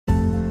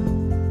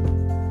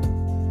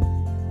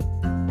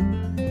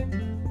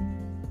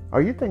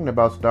Are you thinking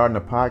about starting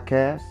a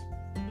podcast?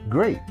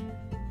 Great.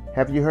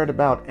 Have you heard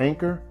about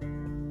Anchor?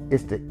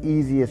 It's the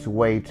easiest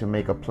way to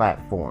make a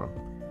platform.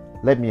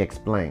 Let me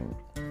explain.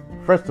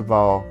 First of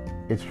all,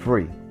 it's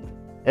free.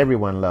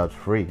 Everyone loves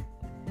free.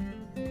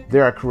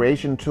 There are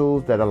creation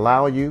tools that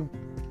allow you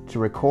to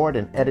record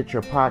and edit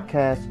your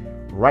podcast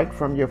right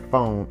from your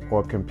phone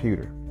or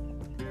computer.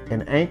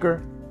 And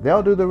Anchor,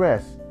 they'll do the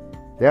rest.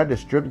 They'll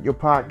distribute your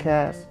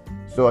podcast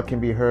so it can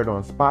be heard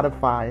on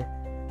Spotify,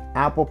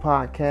 Apple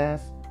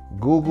Podcasts,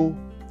 Google,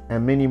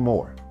 and many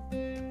more.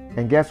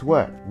 And guess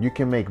what? You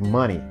can make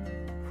money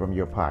from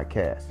your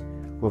podcast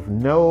with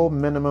no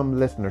minimum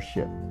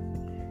listenership.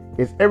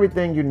 It's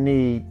everything you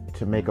need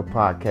to make a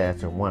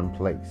podcast in one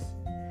place.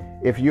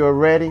 If you're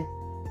ready,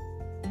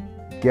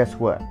 guess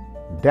what?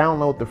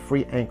 Download the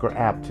free Anchor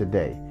app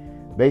today.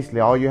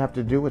 Basically, all you have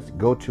to do is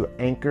go to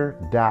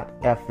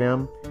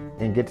anchor.fm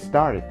and get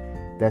started.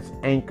 That's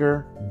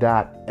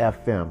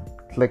anchor.fm.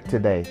 Click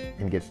today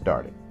and get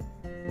started.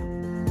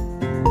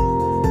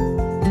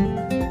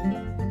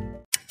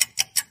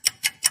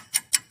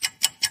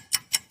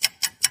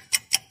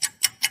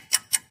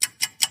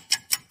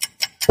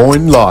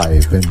 Going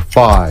live in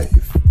 5,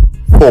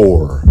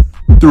 4,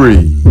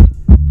 3,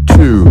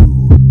 2,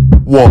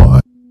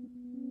 1.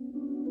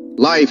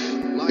 Life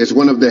is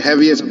one of the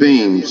heaviest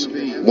beams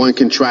one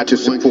can try to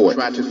support.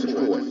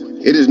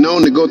 It is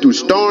known to go through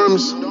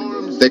storms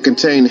that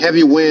contain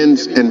heavy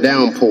winds and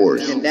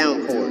downpours.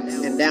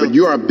 But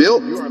you are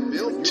built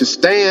to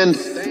stand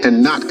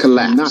and not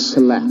collapse.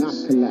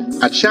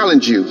 I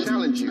challenge you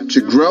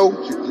to grow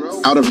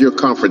out of your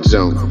comfort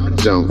zone.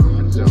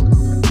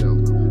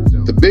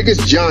 The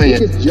biggest giant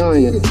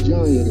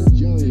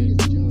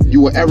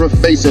you will ever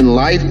face in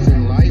life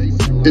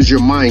is your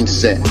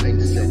mindset.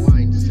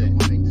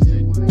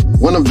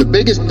 One of the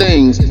biggest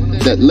things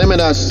that limit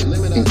us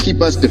and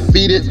keep us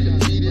defeated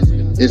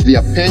is the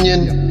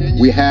opinion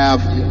we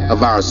have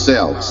of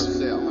ourselves.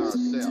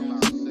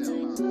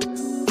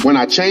 When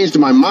I changed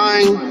my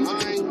mind,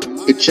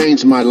 it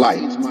changed my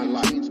life.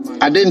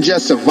 I didn't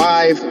just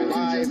survive,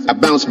 I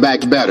bounced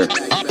back better.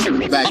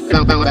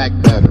 Bounce back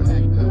better.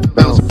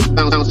 Bounce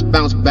back better.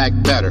 Bounce back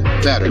better.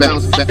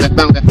 Bounce back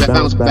better.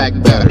 Bounce back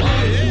better.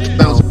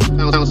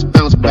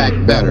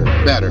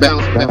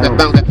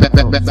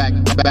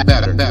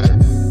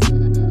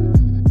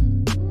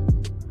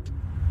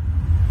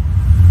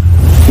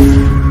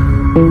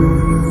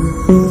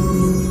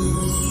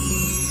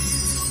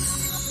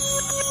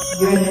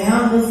 You're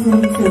now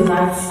listening to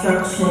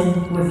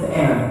Lifestruction with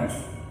Eric.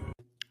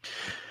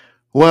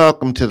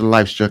 Welcome to the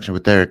Lifestruction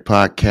with Eric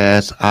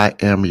podcast. I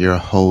am your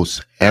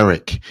host,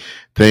 Eric.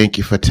 Thank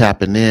you for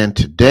tapping in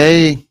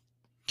today.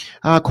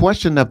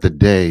 Question of the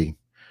day.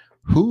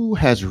 Who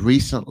has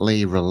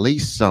recently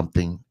released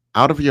something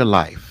out of your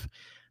life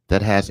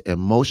that has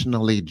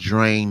emotionally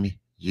drained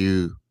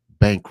you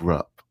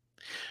bankrupt?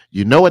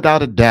 You know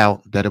without a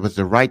doubt that it was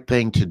the right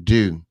thing to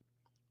do.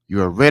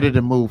 You are ready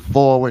to move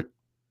forward,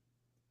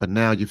 but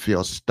now you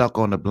feel stuck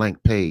on a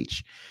blank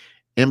page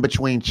in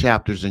between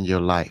chapters in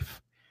your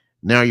life.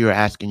 Now you're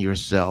asking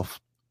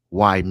yourself,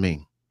 why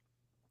me?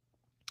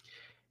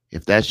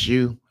 If that's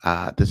you,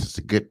 this is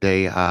a good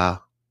day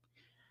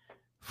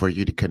for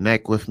you to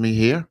connect with me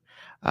here.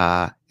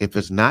 If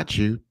it's not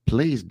you,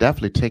 please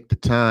definitely take the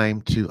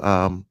time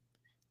to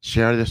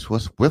share this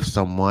with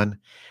someone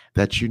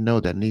that you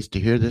know that needs to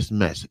hear this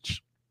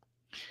message.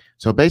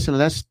 So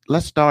basically,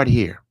 let's start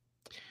here.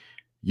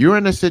 You're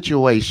in a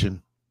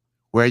situation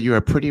where you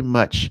are pretty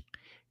much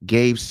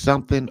gave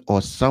something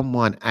or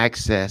someone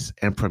access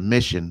and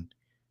permission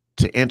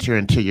to enter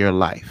into your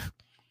life.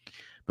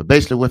 But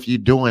basically with you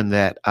doing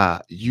that,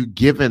 you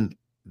given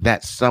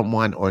that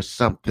someone or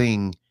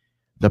something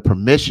the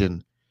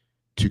permission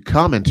to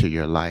come into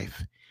your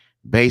life.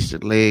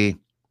 Basically,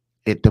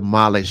 it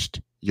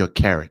demolished your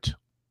character.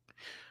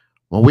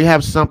 When we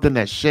have something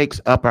that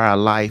shakes up our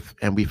life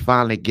and we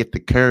finally get the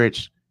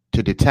courage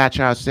to detach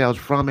ourselves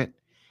from it,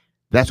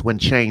 that's when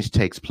change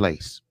takes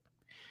place.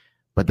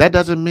 But that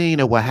doesn't mean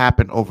it will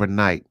happen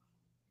overnight.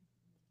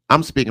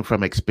 I'm speaking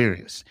from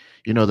experience.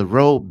 You know, the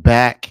road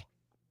back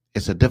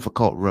is a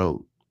difficult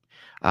road.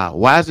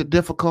 Why is it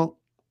difficult?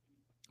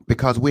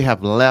 Because we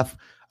have left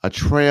a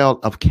trail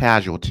of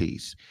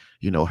casualties,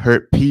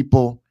 hurt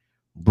people,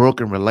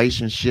 broken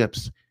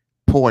relationships,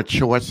 poor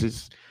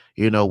choices,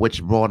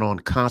 which brought on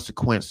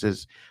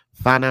consequences,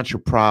 financial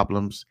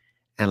problems,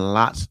 and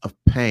lots of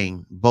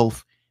pain,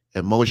 both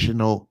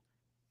emotional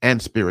and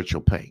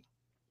spiritual pain.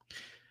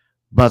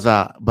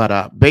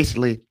 But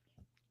basically,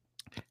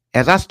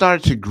 as I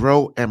started to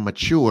grow and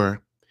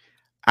mature,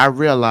 I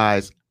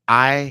realized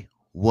I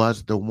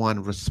was the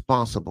one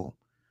responsible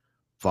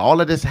for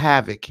all of this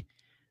havoc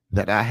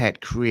that I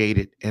had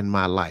created in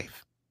my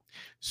life.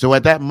 So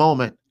at that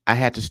moment, I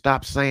had to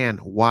stop saying,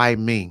 why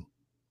me?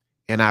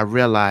 And I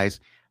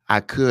realized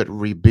I could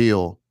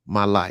rebuild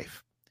my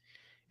life.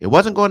 It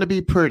wasn't going to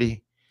be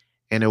pretty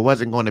and it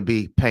wasn't going to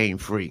be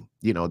pain-free.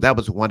 That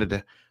was one of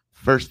the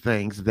first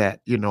things that,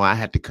 I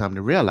had to come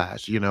to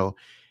realize,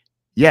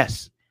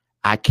 yes,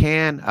 I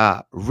can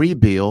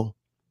rebuild,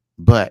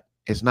 but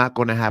it's not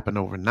going to happen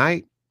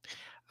overnight.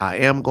 I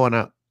am going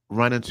to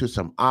run into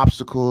some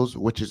obstacles,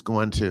 which is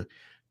going to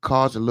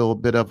cause a little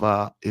bit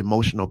of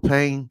emotional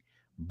pain,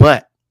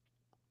 but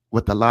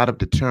with a lot of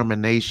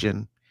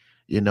determination,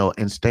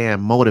 and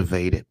staying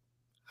motivated,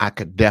 I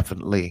could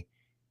definitely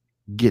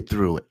get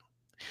through it.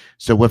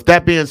 So with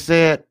that being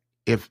said,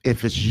 if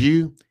it's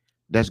you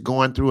that's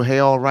going through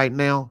hell right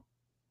now,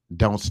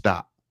 don't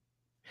stop.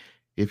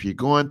 If you're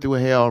going through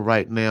hell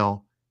right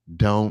now,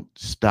 don't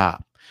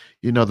stop.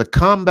 The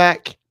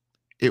comeback,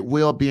 it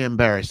will be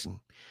embarrassing.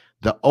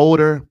 The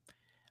older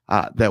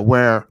that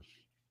where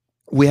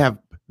we have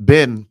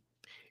been,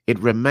 it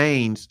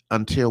remains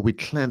until we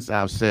cleanse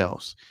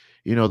ourselves.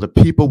 The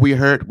people we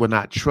hurt will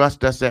not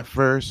trust us at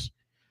first,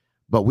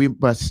 but we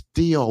must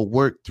still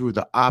work through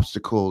the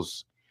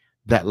obstacles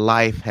that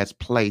life has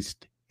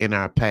placed in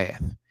our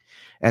path.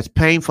 As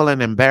painful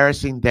and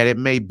embarrassing that it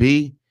may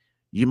be,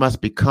 you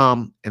must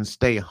become and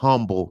stay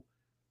humble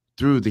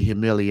through the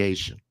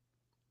humiliation.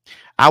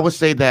 I would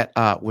say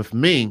that with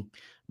me,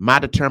 my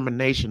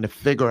determination to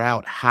figure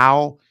out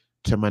how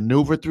to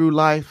maneuver through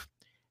life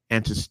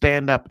and to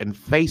stand up and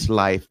face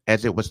life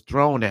as it was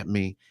thrown at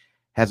me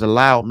has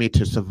allowed me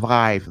to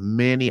survive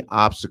many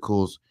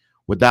obstacles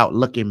without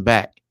looking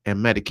back and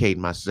medicating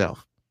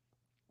myself.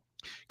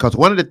 Because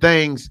one of the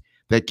things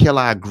that kill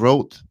our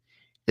growth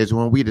is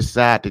when we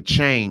decide to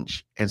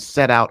change and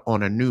set out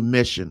on a new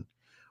mission.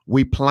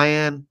 We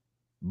plan,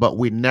 but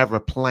we never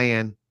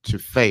plan to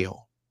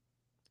fail.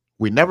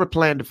 We never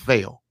plan to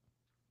fail.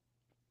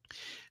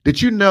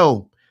 Did you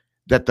know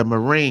that the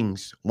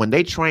Marines, when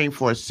they train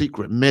for a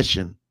secret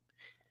mission,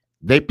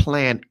 they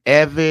plan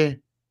every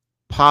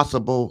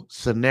possible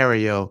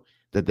scenario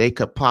that they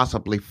could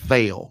possibly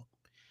fail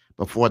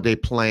before they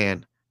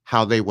plan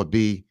how they would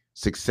be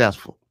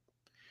successful?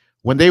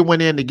 When they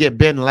went in to get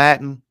bin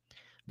Laden,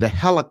 the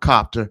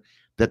helicopter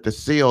that the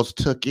SEALs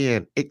took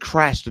in, it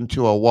crashed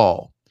into a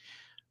wall.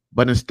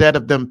 But instead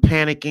of them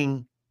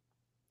panicking,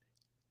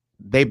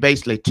 they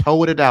basically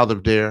towed it out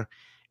of there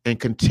and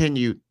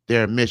continued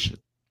their mission.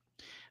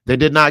 They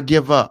did not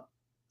give up.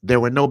 There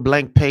were no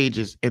blank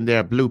pages in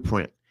their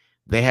blueprint.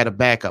 They had a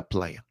backup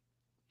plan.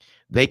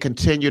 They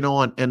continued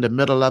on in the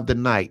middle of the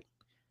night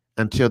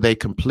until they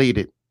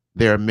completed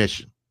their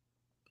mission.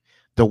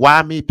 The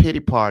why me pity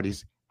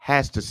parties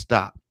has to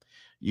stop.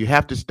 You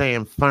have to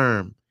stand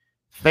firm,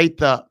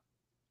 faith up,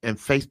 and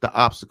face the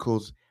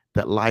obstacles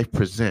that life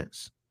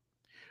presents.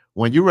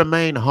 When you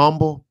remain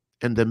humble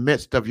in the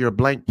midst of your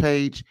blank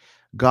page,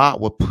 God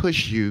will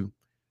push you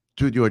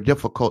through your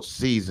difficult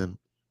season,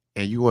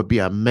 and you will be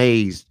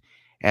amazed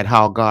at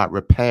how God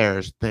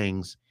repairs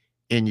things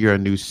in your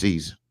new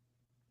season.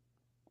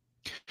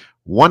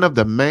 One of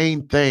the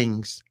main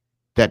things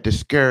that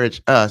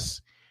discourage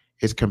us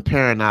is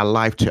comparing our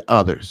life to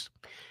others.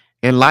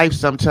 In life,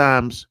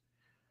 sometimes,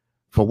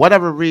 for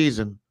whatever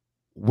reason,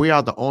 we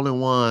are the only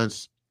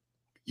ones,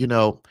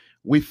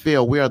 we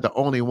feel we are the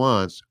only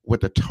ones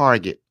with a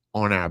target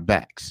on our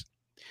backs.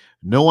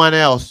 No one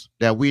else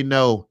that we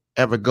know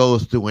ever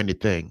goes through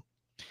anything.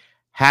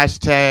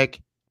 Hashtag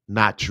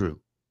not true.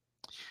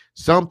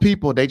 Some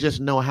people, they just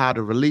know how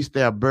to release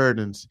their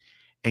burdens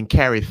and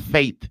carry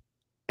faith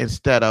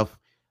instead of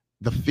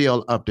the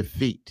feel of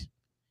defeat.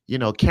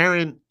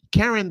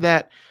 Carrying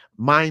that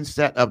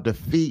mindset of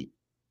defeat,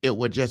 it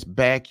would just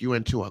back you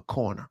into a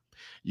corner.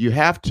 You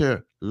have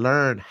to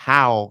learn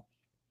how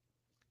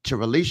to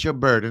release your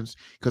burdens.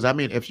 Because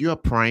if you're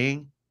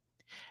praying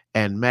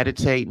and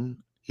meditating,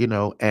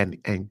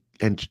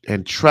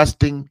 and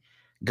trusting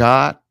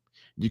God,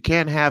 you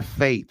can't have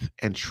faith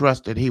and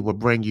trust that He will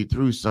bring you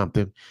through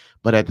something,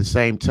 but at the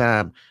same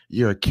time,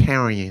 you're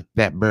carrying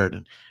that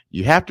burden.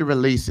 You have to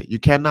release it. You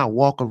cannot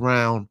walk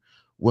around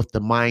with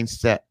the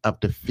mindset of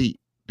defeat,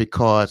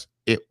 because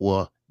it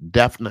will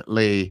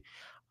definitely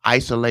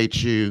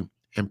isolate you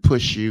and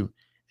push you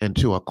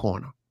into a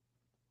corner.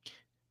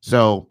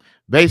 So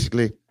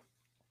basically,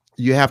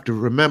 you have to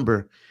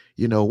remember,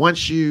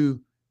 once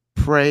you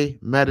pray,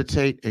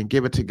 meditate, and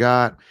give it to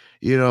God,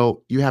 you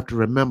have to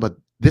remember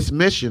this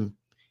mission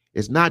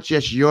is not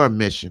just your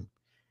mission.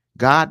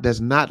 God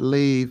does not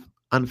leave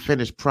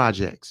unfinished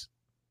projects.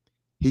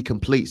 He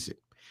completes it.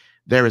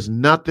 There is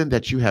nothing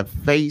that you have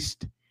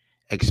faced,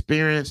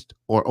 experienced,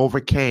 or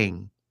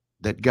overcame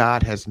that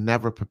God has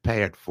never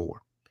prepared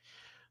for.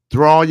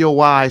 Throw all your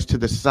whys to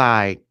the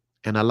side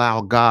and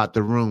allow God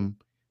the room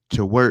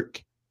to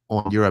work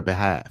on your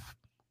behalf.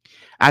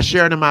 I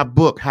shared in my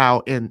book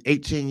how in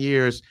 18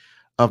 years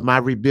of my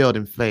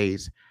rebuilding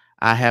phase,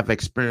 I have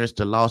experienced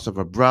the loss of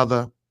a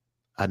brother,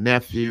 a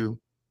nephew,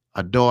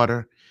 a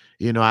daughter.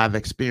 I've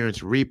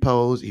experienced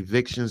repos,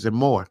 evictions, and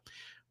more.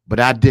 But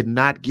I did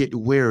not get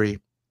weary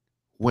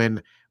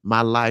when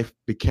my life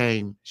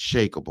became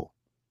shakeable.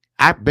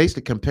 I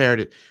basically compared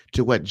it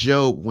to what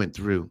Job went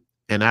through.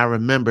 And I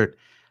remembered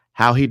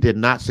how he did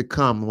not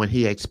succumb when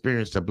he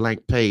experienced a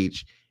blank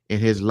page in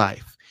his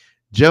life.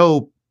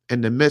 Job,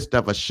 in the midst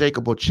of a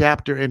shakeable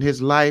chapter in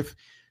his life,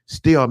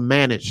 still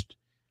managed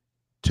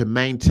to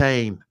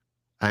maintain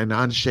an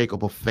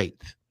unshakable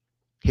faith.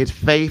 His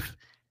faith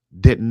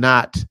did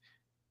not,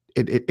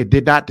 it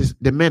did not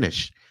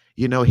diminish.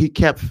 He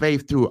kept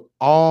faith through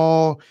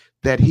all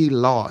that he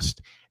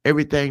lost,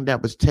 everything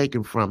that was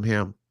taken from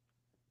him.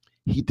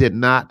 He did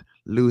not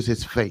lose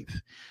his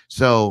faith.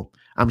 So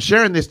I'm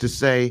sharing this to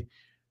say,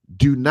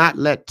 do not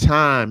let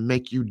time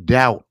make you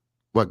doubt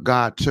what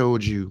God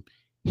told you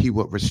he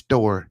would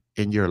restore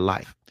in your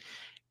life.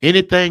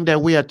 Anything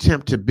that we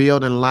attempt to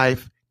build in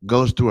life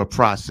goes through a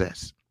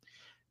process.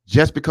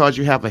 Just because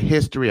you have a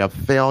history of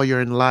failure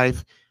in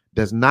life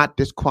does not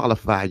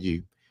disqualify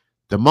you.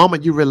 The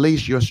moment you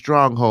release your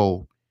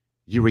stronghold,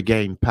 you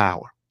regain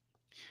power.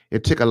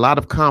 It took a lot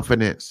of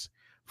confidence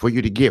for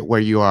you to get where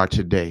you are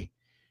today.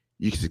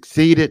 You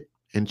succeeded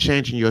in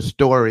changing your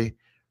story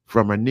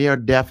from a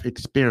near-death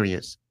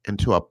experience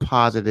into a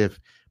positive,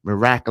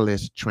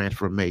 miraculous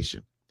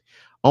transformation.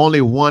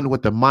 Only one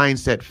with the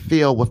mindset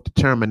filled with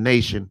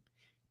determination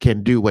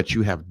can do what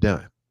you have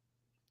done.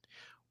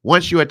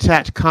 Once you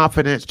attach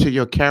confidence to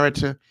your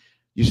character,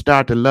 you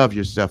start to love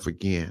yourself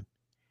again,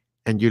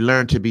 and you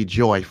learn to be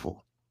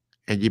joyful,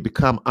 and you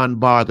become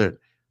unbothered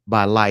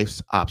by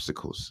life's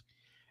obstacles.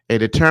 A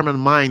determined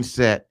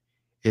mindset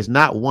is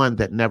not one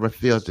that never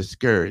feels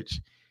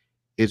discouraged.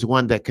 It's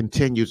one that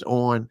continues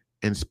on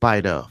in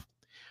spite of.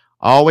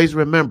 Always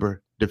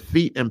remember,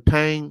 defeat and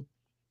pain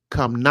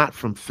come not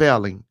from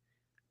failing,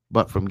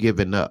 but from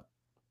giving up.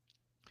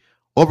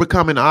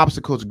 Overcoming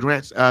obstacles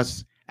grants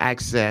us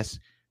access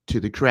to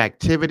the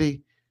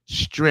creativity,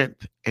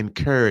 strength, and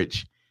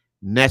courage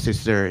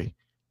necessary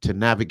to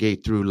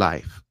navigate through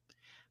life.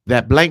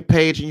 That blank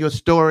page in your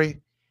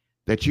story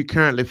that you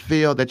currently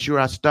feel that you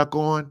are stuck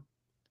on,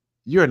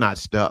 you're not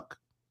stuck.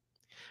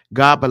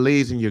 God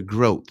believes in your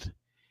growth.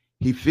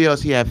 He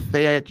feels he has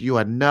fed you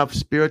enough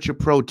spiritual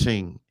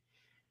protein,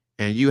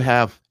 and you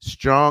have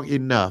strong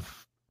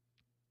enough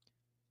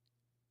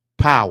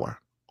power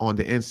on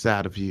the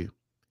inside of you.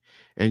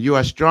 And you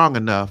are strong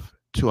enough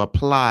to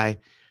apply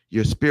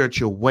your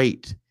spiritual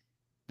weight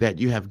that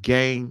you have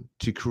gained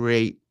to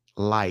create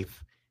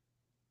life.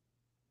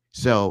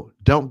 So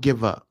don't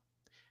give up.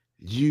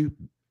 You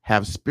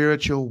have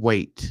spiritual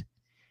weight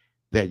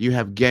that you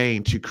have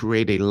gained to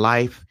create a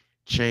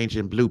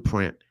life-changing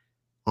blueprint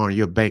on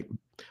your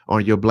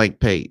blank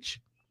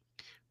page.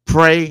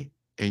 Pray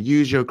and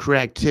use your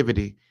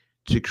creativity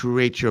to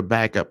create your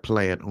backup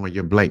plan on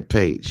your blank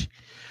page.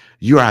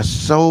 You are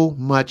so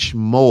much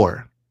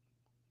more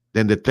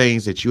than the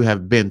things that you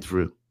have been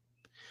through.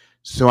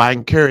 So I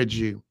encourage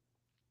you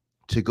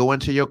to go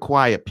into your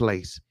quiet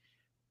place,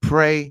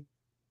 pray,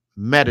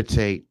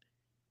 meditate,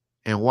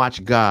 and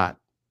watch God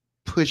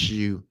push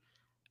you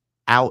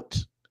out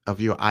of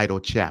your idle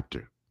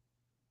chapter.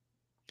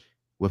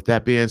 With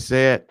that being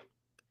said,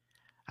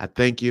 I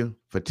thank you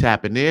for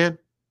tapping in,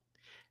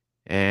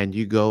 and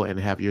you go and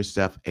have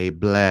yourself a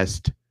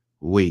blessed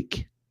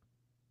week.